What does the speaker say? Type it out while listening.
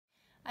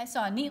I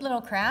saw a neat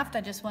little craft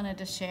I just wanted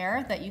to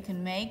share that you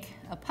can make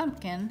a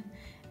pumpkin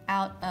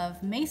out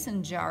of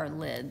mason jar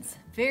lids.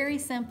 Very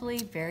simply,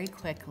 very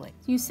quickly.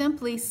 You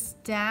simply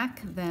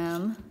stack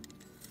them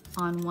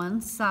on one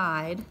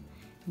side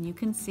and you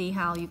can see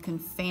how you can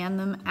fan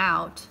them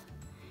out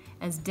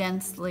as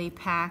densely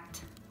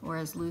packed or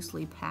as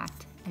loosely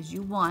packed as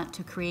you want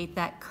to create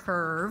that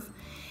curve.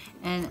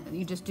 And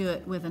you just do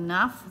it with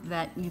enough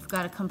that you've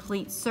got a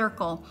complete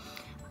circle.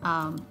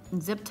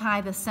 Zip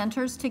tie the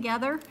centers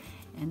together,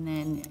 and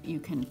then you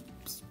can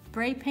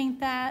spray paint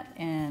that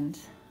and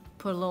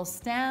put a little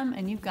stem,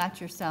 and you've got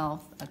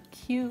yourself a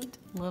cute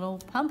little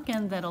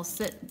pumpkin that'll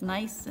sit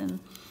nice and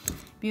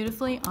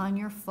beautifully on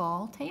your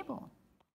fall table.